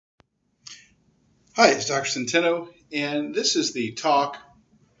Hi, it's Dr. Centeno, and this is the talk,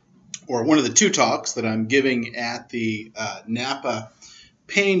 or one of the two talks that I'm giving at the Napa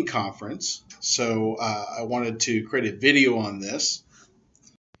Pain Conference. So I wanted to create a video on this.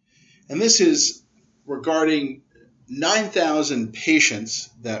 And this is regarding 9,000 patients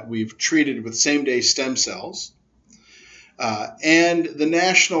that we've treated with same-day stem cells and the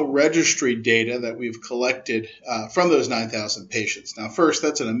national registry data that we've collected from those 9,000 patients. Now, first,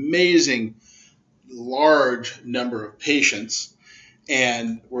 that's an amazing large number of patients,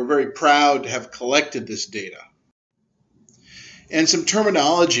 and we're very proud to have collected this data. And some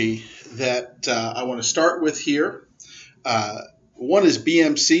terminology that I want to start with here. One is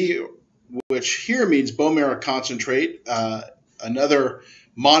BMC, which here means bone marrow concentrate. Another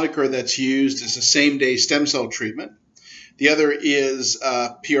moniker that's used is a same-day stem cell treatment. The other is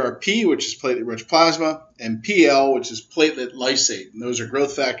PRP, which is platelet-rich plasma, and PL, which is platelet lysate. And those are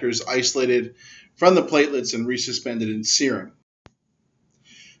growth factors isolated from the platelets and resuspended in serum.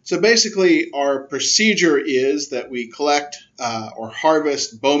 So basically, our procedure is that we collect or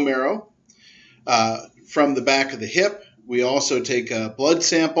harvest bone marrow from the back of the hip. We also take a blood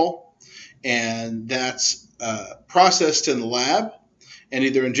sample, and that's processed in the lab and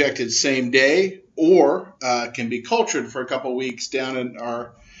either injected same day or can be cultured for a couple weeks down in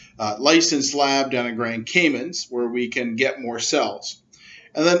our licensed lab down in Grand Caymans, where we can get more cells.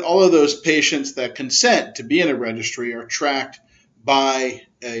 And then all of those patients that consent to be in a registry are tracked by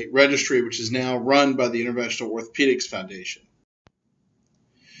a registry which is now run by the Interventional Orthopedics Foundation.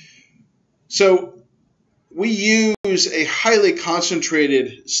 So we use a highly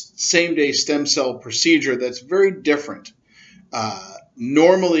concentrated same-day stem cell procedure that's very different.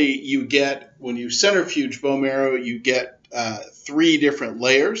 Normally you get, when you centrifuge bone marrow, you get 3 different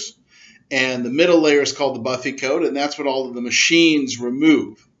layers. And the middle layer is called the buffy coat, and that's what all of the machines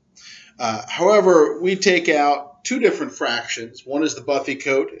remove. However, we take out 2 different fractions. One is the buffy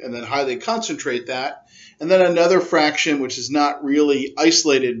coat, and then highly concentrate that. And then another fraction, which is not really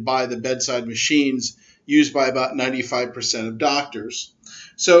isolated by the bedside machines, used by about 95% of doctors.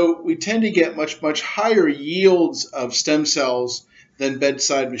 So we tend to get much higher yields of stem cells than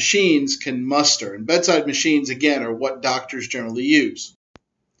bedside machines can muster. And bedside machines, again, are what doctors generally use.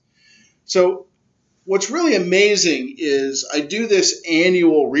 So what's really amazing is I do this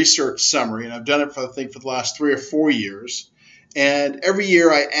annual research summary, and I've done it for, I think, for the last 3 or 4 years. And every year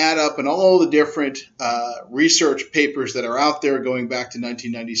I add up in all the different research papers that are out there going back to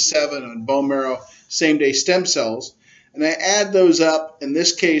 1997 on bone marrow same-day stem cells. And I add those up, in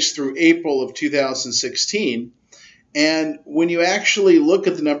this case, through April of 2016. And when you actually look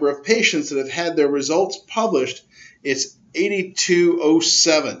at the number of patients that have had their results published, it's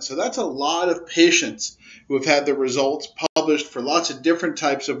 8207. So that's a lot of patients who have had their results published for lots of different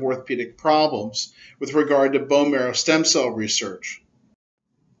types of orthopedic problems with regard to bone marrow stem cell research.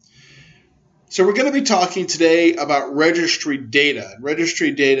 So we're going to be talking today about registry data.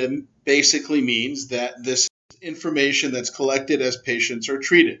 Registry data basically means that this information that's collected as patients are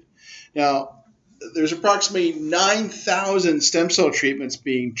treated. Now, there's approximately 9,000 stem cell treatments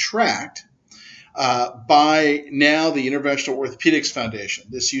being tracked by now the Interventional Orthopedics Foundation.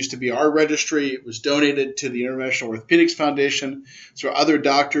 This used to be our registry. It was donated to the Interventional Orthopedics Foundation so other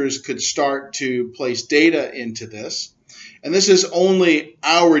doctors could start to place data into this. And this is only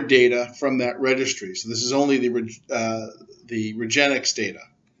our data from that registry. So this is only the Regenix data.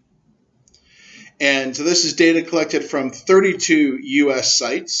 And so this is data collected from 32 U.S.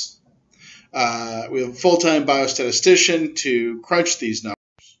 sites. We have a full-time biostatistician to crunch these numbers.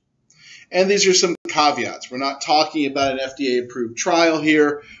 And these are some caveats. We're not talking about an FDA-approved trial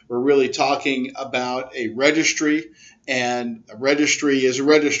here. We're really talking about a registry, and a registry is a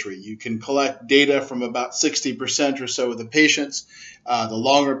registry. You can collect data from about 60% or so of the patients. The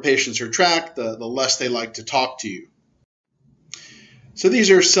longer patients are tracked, the less they like to talk to you. So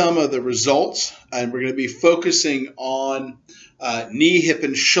these are some of the results, and we're going to be focusing on knee, hip,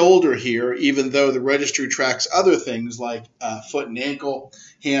 and shoulder here, even though the registry tracks other things like foot and ankle,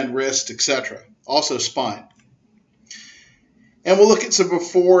 hand, wrist, etc. Also spine. And we'll look at some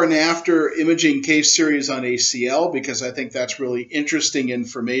before and after imaging case series on ACL, because I think that's really interesting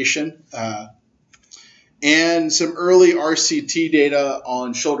information. And some early RCT data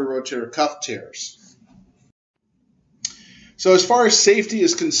on shoulder rotator cuff tears. So as far as safety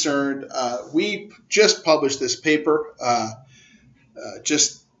is concerned, we just published this paper.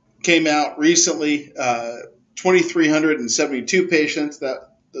 Just came out recently, 2,372 patients.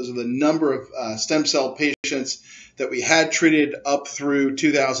 Those are the number of stem cell patients that we had treated up through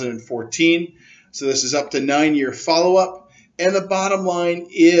 2014. So this is up to 9-year follow-up. And the bottom line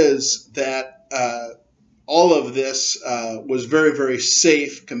is that all of this was very, very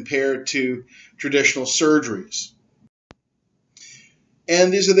safe compared to traditional surgeries.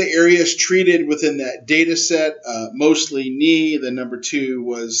 And these are the areas treated within that data set, mostly knee, then number 2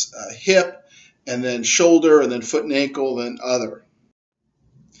 was hip, and then shoulder, and then foot and ankle, then other.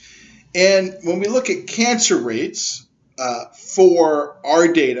 And when we look at cancer rates for our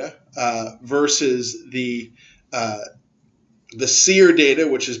data versus the SEER data,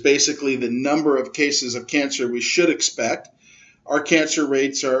 which is basically the number of cases of cancer we should expect, our cancer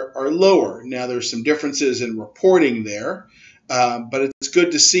rates are lower. Now, there's some differences in reporting there, but it's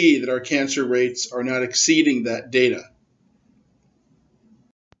good to see that our cancer rates are not exceeding that data.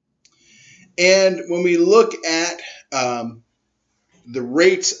 And when we look at the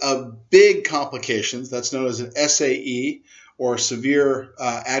rates of big complications, that's known as an SAE, or severe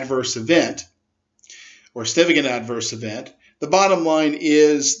adverse event, or significant adverse event, the bottom line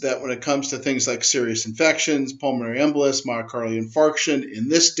is that when it comes to things like serious infections, pulmonary embolus, myocardial infarction in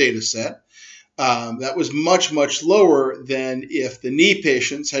this data set, that was much, much lower than if the knee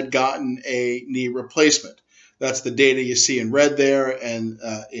patients had gotten a knee replacement. That's the data you see in red there, and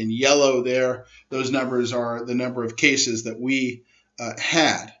in yellow there, those numbers are the number of cases that we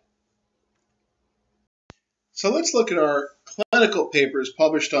had. So let's look at our clinical papers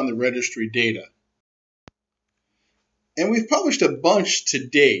published on the registry data. And we've published a bunch to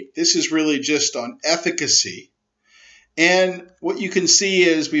date. This is really just on efficacy. And what you can see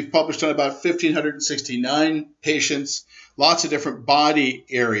is we've published on about 1,569 patients, lots of different body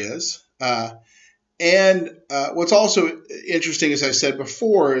areas. What's also interesting, as I said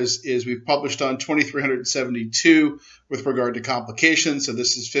before, is we've published on 2,372 with regard to complications. So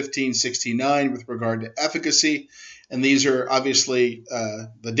this is 1,569 with regard to efficacy. And these are obviously,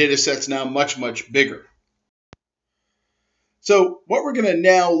 the data set's now much, much bigger. So what we're going to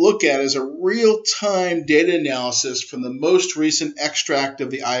now look at is a real-time data analysis from the most recent extract of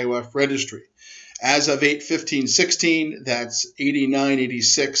the IOF registry. As of 8/15/16, that's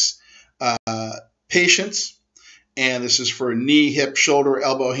 86 patients, and this is for knee, hip, shoulder,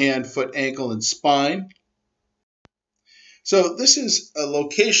 elbow, hand, foot, ankle, and spine. So this is a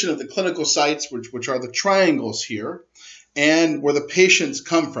location of the clinical sites, which are the triangles here, and where the patients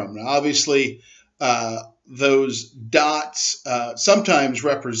come from. Now, obviously, those dots sometimes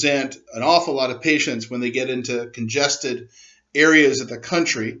represent an awful lot of patients when they get into congested areas of the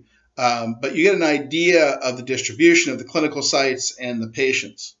country, but you get an idea of the distribution of the clinical sites and the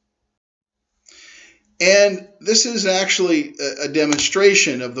patients. And this is actually a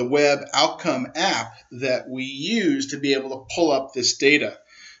demonstration of the web outcome app that we use to be able to pull up this data.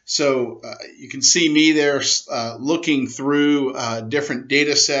 So you can see me there looking through different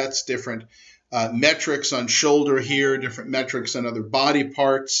data sets, different metrics on shoulder here, different metrics on other body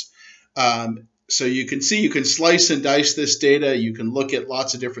parts. So you can see you can slice and dice this data. You can look at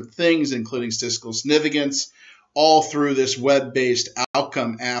lots of different things, including statistical significance, all through this web-based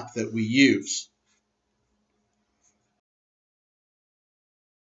outcome app that we use.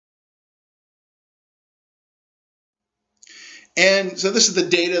 And so this is the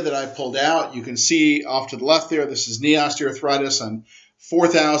data that I pulled out. You can see off to the left there, this is knee osteoarthritis on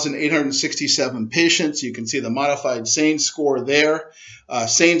 4,867 patients. You can see the modified SANE score there.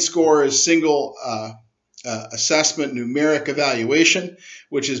 SANE score is single assessment numeric evaluation,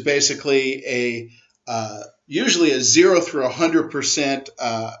 which is basically usually a 0 through 100%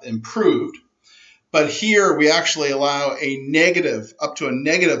 improved. But here we actually allow a negative, up to a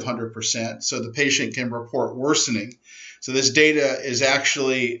negative 100%, so the patient can report worsening. So this data is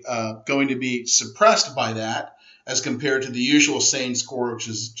actually going to be suppressed by that as compared to the usual SANE score, which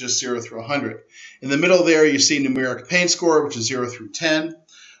is just 0 through 100. In the middle there, you see numeric pain score, which is 0 through 10.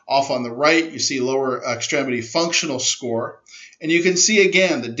 Off on the right, you see lower extremity functional score. And you can see,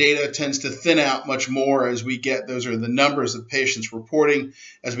 again, the data tends to thin out much more as we get, those are the numbers of patients reporting,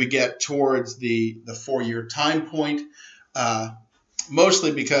 as we get towards the 4-year time point.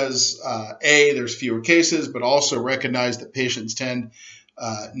 Mostly because, A, there's fewer cases, but also recognize that patients tend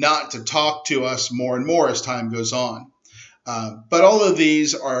not to talk to us more and more as time goes on. But all of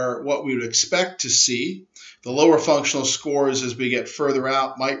these are what we would expect to see. The lower functional scores as we get further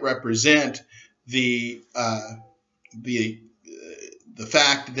out might represent the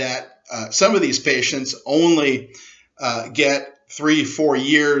fact that some of these patients only get 3-4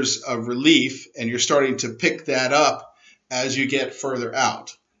 years of relief, and you're starting to pick that up as you get further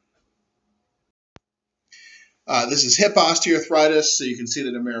out. This is hip osteoarthritis, so you can see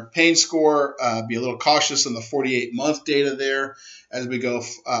the numeric pain score. Be a little cautious on the 48-month data there as we go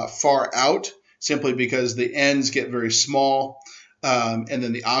far out, simply because the ends get very small. and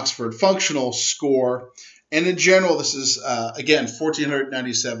then the Oxford Functional Score. And in general, this is, again,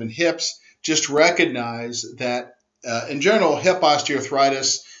 1,497 hips. Just recognize that, in general, hip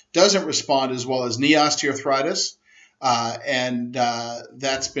osteoarthritis doesn't respond as well as knee osteoarthritis. And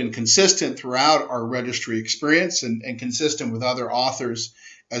that's been consistent throughout our registry experience and consistent with other authors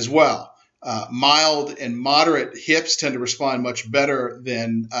as well. Mild and moderate hips tend to respond much better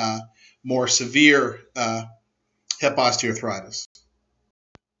than more severe hip osteoarthritis.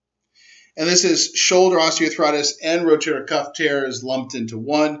 And this is shoulder osteoarthritis and rotator cuff tears lumped into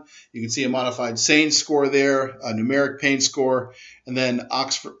one. You can see a modified SANE score there, a numeric pain score, and then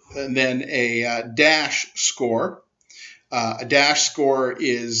a DASH score. A DASH score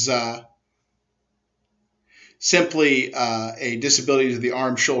is simply a disability of the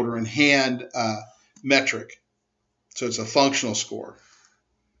arm, shoulder, and hand metric. So it's a functional score.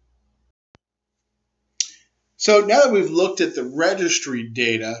 So now that we've looked at the registry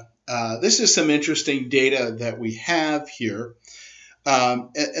data, this is some interesting data that we have here.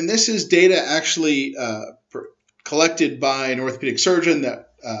 And this is data actually collected by an orthopedic surgeon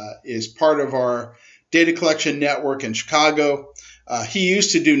that is part of our data collection network in Chicago. He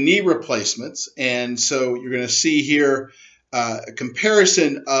used to do knee replacements, and so you're going to see here a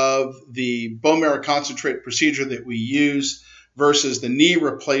comparison of the bone marrow concentrate procedure that we use versus the knee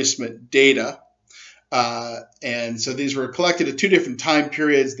replacement data. And so these were collected at two different time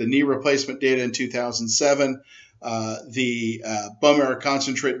periods, the knee replacement data in 2007, the bone marrow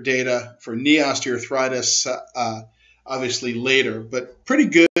concentrate data for knee osteoarthritis obviously later, but pretty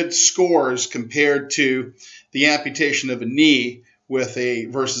good scores compared to the amputation of a knee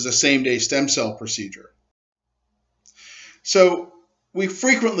versus a same-day stem cell procedure. So we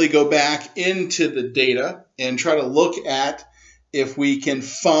frequently go back into the data and try to look at if we can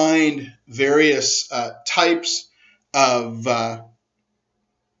find various types of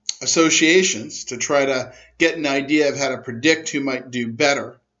associations to try to get an idea of how to predict who might do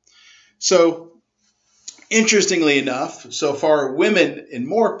better. So interestingly enough, so far women in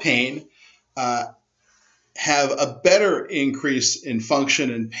more pain have a better increase in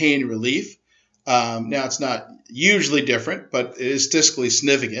function and pain relief. Now it's not hugely different, but it is statistically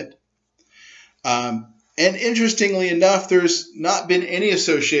significant. And interestingly enough, there's not been any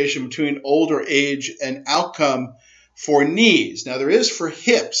association between older age and outcome for knees. Now, there is for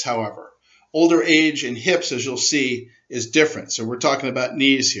hips, however. Older age and hips, as you'll see, is different. So we're talking about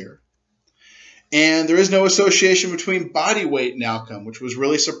knees here. And there is no association between body weight and outcome, which was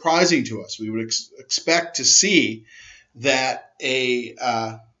really surprising to us. We would expect to see that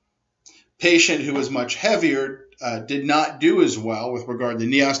a patient who was much heavier did not do as well with regard to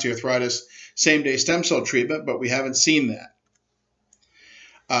knee osteoarthritis same-day stem cell treatment, but we haven't seen that.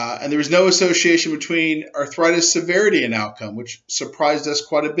 And there was no association between arthritis severity and outcome, which surprised us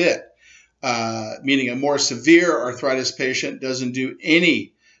quite a bit, meaning a more severe arthritis patient doesn't do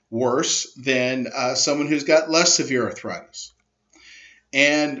any worse than someone who's got less severe arthritis.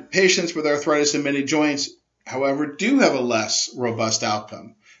 And patients with arthritis in many joints, however, do have a less robust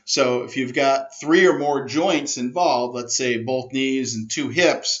outcome. So if you've got 3 or more joints involved, let's say both knees and 2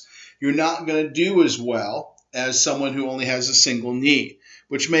 hips, you're not going to do as well as someone who only has a single knee,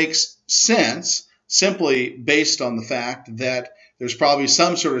 which makes sense simply based on the fact that there's probably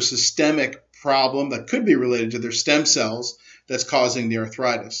some sort of systemic problem that could be related to their stem cells that's causing the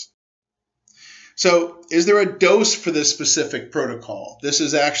arthritis. So is there a dose for this specific protocol? This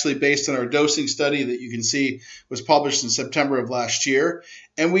is actually based on our dosing study that you can see was published in September of last year.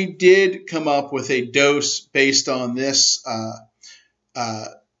 And we did come up with a dose based on this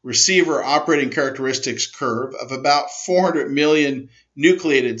receiver operating characteristics curve of about 400 million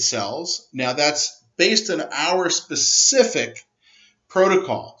nucleated cells. Now that's based on our specific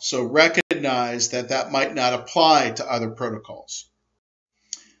protocol. So recognize that that might not apply to other protocols.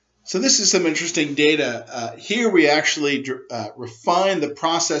 So this is some interesting data. Here we actually refine the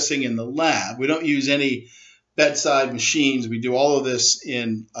processing in the lab. We don't use any bedside machines. We do all of this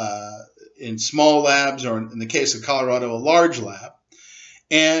in small labs, or in the case of Colorado, a large lab.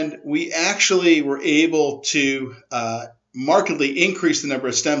 And we actually were able to markedly increase the number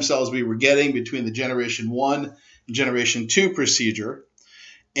of stem cells we were getting between the Generation 1 and Generation 2 procedure.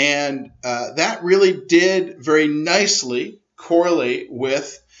 And that really did very nicely correlate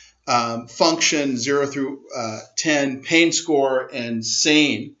with function 0 through 10, pain score, and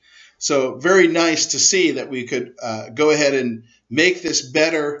SANE. So very nice to see that we could go ahead and make this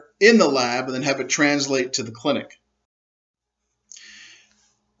better in the lab and then have it translate to the clinic.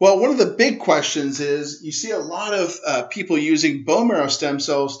 Well, one of the big questions is you see a lot of people using bone marrow stem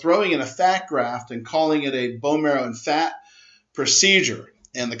cells, throwing in a fat graft and calling it a bone marrow and fat procedure.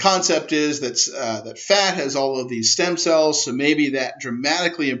 And the concept is that fat has all of these stem cells, so maybe that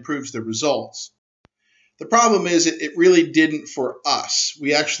dramatically improves the results. The problem is it really didn't for us.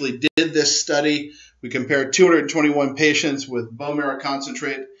 We actually did this study. We compared 221 patients with bone marrow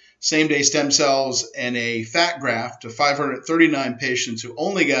concentrate, same-day stem cells, and a fat graft to 539 patients who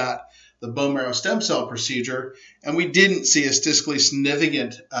only got the bone marrow stem cell procedure, and we didn't see a statistically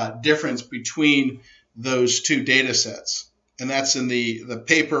significant difference between those two data sets. And that's in the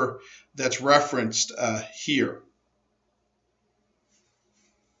paper that's referenced here.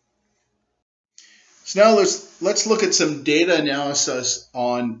 So now let's look at some data analysis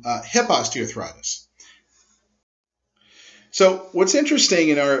on hip osteoarthritis. So what's interesting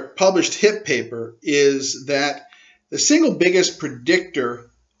in our published hip paper is that the single biggest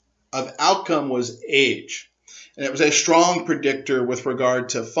predictor of outcome was age. And it was a strong predictor with regard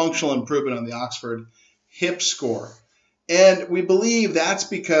to functional improvement on the Oxford hip score. And we believe that's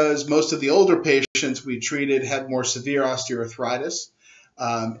because most of the older patients we treated had more severe osteoarthritis.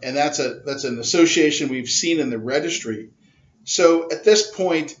 And that's an association we've seen in the registry. So at this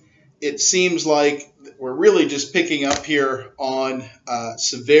point, it seems like we're really just picking up here on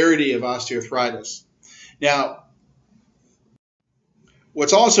severity of osteoarthritis. Now,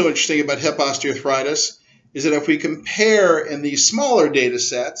 what's also interesting about hip osteoarthritis is that if we compare in these smaller data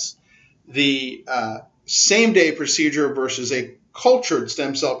sets, the same-day procedure versus a cultured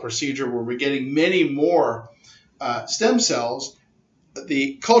stem cell procedure where we're getting many more stem cells,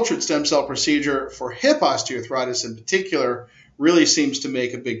 the cultured stem cell procedure for hip osteoarthritis in particular really seems to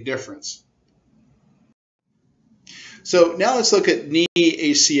make a big difference. So now let's look at knee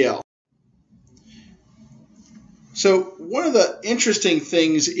ACL. So one of the interesting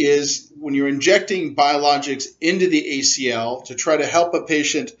things is when you're injecting biologics into the ACL to try to help a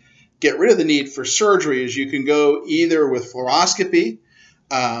patient get rid of the need for surgery is you can go either with fluoroscopy,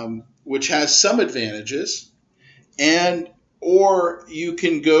 which has some advantages, or you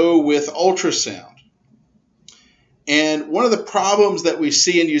can go with ultrasound. And one of the problems that we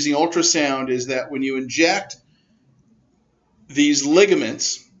see in using ultrasound is that when you inject these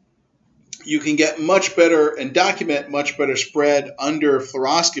ligaments, you can get much better and document much better spread under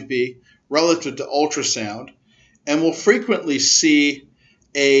fluoroscopy relative to ultrasound. And we'll frequently see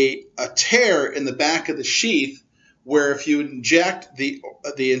a tear in the back of the sheath where if you inject the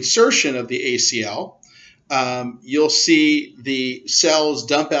insertion of the ACL, you'll see the cells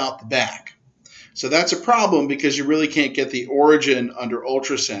dump out the back. So that's a problem because you really can't get the origin under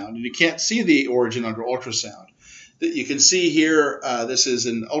ultrasound, and you can't see the origin under ultrasound. You can see here, this is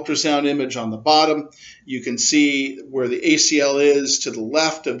an ultrasound image on the bottom. You can see where the ACL is to the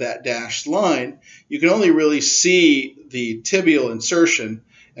left of that dashed line. You can only really see the tibial insertion,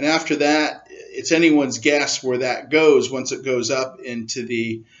 and after that, it's anyone's guess where that goes once it goes up into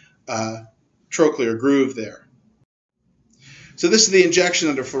the trochlear groove there. So this is the injection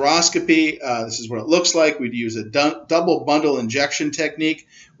under fluoroscopy. This is what it looks like. We'd use a double bundle injection technique,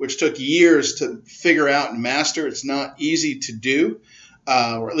 which took years to figure out and master. It's not easy to do,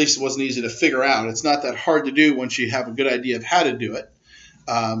 or at least it wasn't easy to figure out. It's not that hard to do once you have a good idea of how to do it.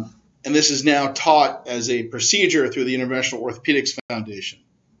 And this is now taught as a procedure through the Interventional Orthopedics Foundation.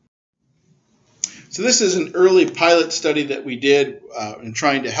 So this is an early pilot study that we did in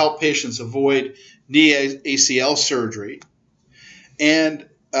trying to help patients avoid knee ACL surgery. And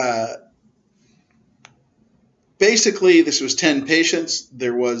basically, this was 10 patients.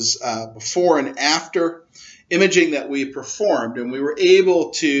 There was before and after imaging that we performed, and we were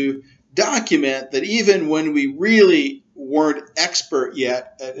able to document that even when we really weren't expert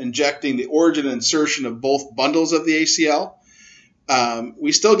yet at injecting the origin and insertion of both bundles of the ACL,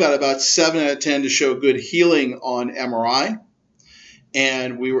 we still got about 7 out of 10 to show good healing on MRI.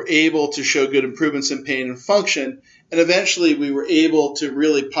 And we were able to show good improvements in pain and function. And eventually we were able to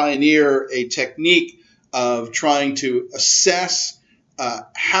really pioneer a technique of trying to assess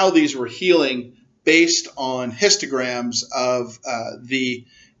how these were healing based on histograms of the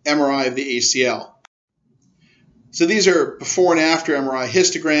MRI of the ACL. So these are before and after MRI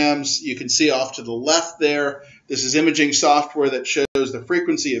histograms. You can see off to the left there. This is imaging software that shows the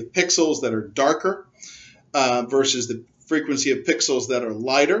frequency of pixels that are darker versus the frequency of pixels that are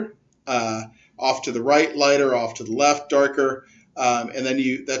lighter. Off to the right, lighter, off to the left, darker. And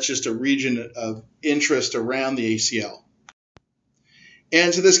then that's just a region of interest around the ACL.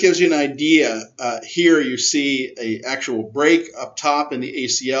 And so this gives you an idea. Here you see an actual break up top in the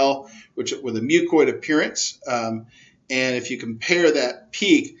ACL, with a mucoid appearance. And if you compare that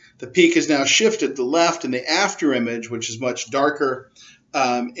peak, the peak is now shifted to the left in the after image, which is much darker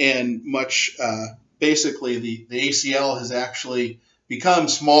and much basically the ACL has actually become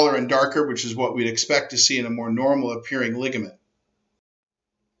smaller and darker, which is what we'd expect to see in a more normal appearing ligament.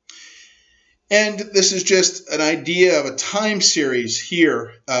 And this is just an idea of a time series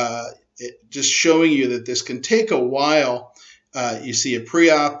here, just showing you that this can take a while. You see a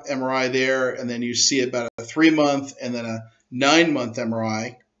pre-op MRI there, and then you see about a 3-month and then a 9-month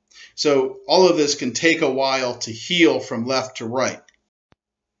MRI. So all of this can take a while to heal from left to right.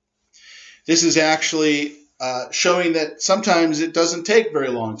 This is actually showing that sometimes it doesn't take very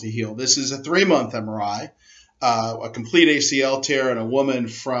long to heal. This is a 3-month MRI, a complete ACL tear in a woman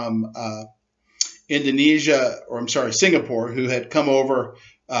from Singapore, who had come over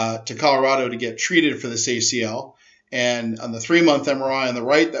to Colorado to get treated for this ACL. And on the 3-month MRI on the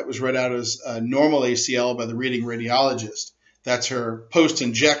right, that was read out as a normal ACL by the reading radiologist. That's her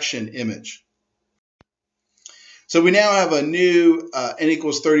post-injection image. So we now have a new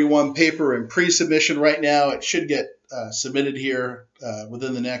N=31 paper in pre-submission right now. It should get submitted here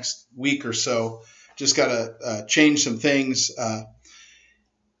within the next week or so. Just got to change some things.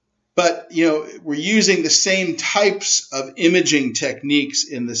 But, we're using the same types of imaging techniques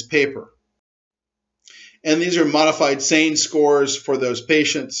in this paper. And these are modified SANE scores for those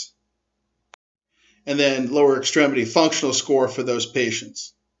patients, and then lower extremity functional score for those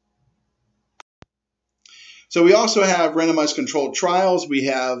patients. So we also have randomized controlled trials. We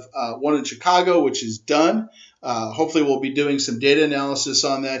have one in Chicago, which is done. Hopefully we'll be doing some data analysis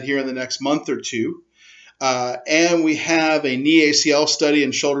on that here in the next month or two. And we have a knee ACL study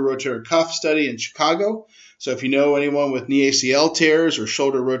and shoulder rotator cuff study in Chicago. So if you know anyone with knee ACL tears or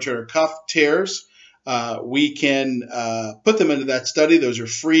shoulder rotator cuff tears, we can put them into that study. Those are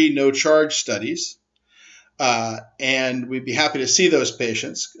free, no-charge studies. And we'd be happy to see those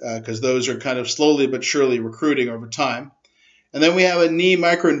patients because those are kind of slowly but surely recruiting over time. And then we have a knee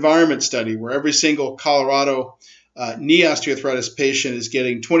microenvironment study where every single Colorado knee osteoarthritis patient is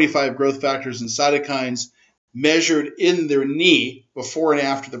getting 25 growth factors and cytokines measured in their knee before and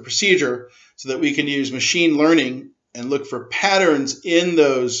after the procedure so that we can use machine learning and look for patterns in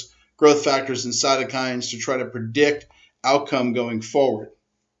those growth factors and cytokines to try to predict outcome going forward.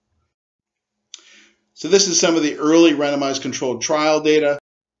 So this is some of the early randomized controlled trial data.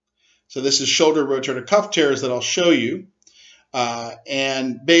 So this is shoulder rotator cuff tears that I'll show you.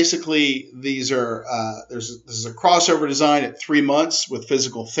 And basically these are, this is a crossover design at 3 months with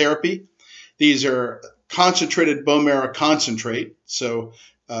physical therapy. These are concentrated bone marrow concentrate. So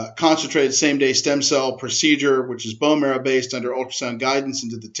concentrated same-day stem cell procedure, which is bone marrow based under ultrasound guidance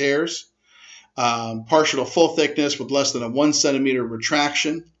into the tears. Partial to full thickness with less than a 1 centimeter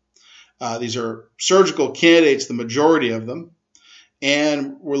retraction. These are surgical candidates, the majority of them.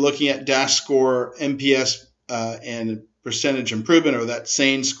 And we're looking at DASH score, MPS, and percentage improvement, or that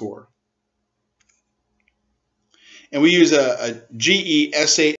SANE score. And we use a GE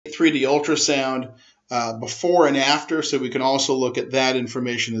S8 3D ultrasound before and after, so we can also look at that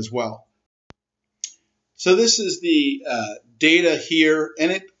information as well. So this is the data here,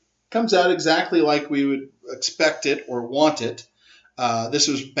 and it comes out exactly like we would expect it or want it. This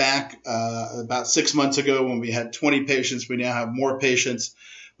was back about 6 months ago when we had 20 patients. We now have more patients.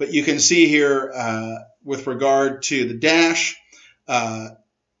 But you can see here with regard to the DASH,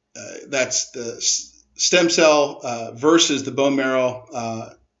 that's the stem cell versus the bone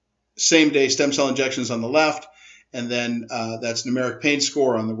marrow same-day stem cell injections on the left. And then that's numeric pain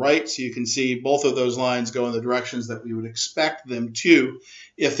score on the right. So you can see both of those lines go in the directions that we would expect them to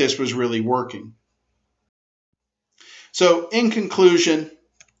if this was really working. So in conclusion,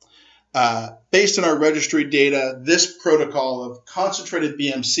 based on our registry data, this protocol of concentrated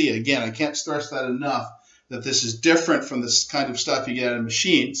BMC, again, I can't stress that enough, that this is different from this kind of stuff you get out of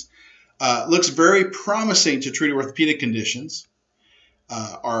machines, looks very promising to treat orthopedic conditions.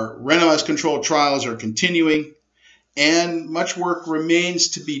 Our randomized controlled trials are continuing, and much work remains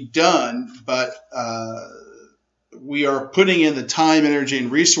to be done, but we are putting in the time, energy, and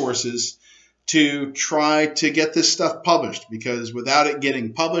resources to try to get this stuff published, because without it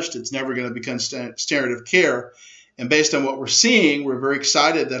getting published, it's never going to become standard of care. And based on what we're seeing, we're very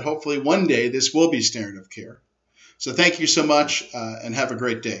excited that hopefully one day this will be standard of care. So thank you so much and have a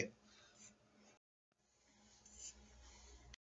great day.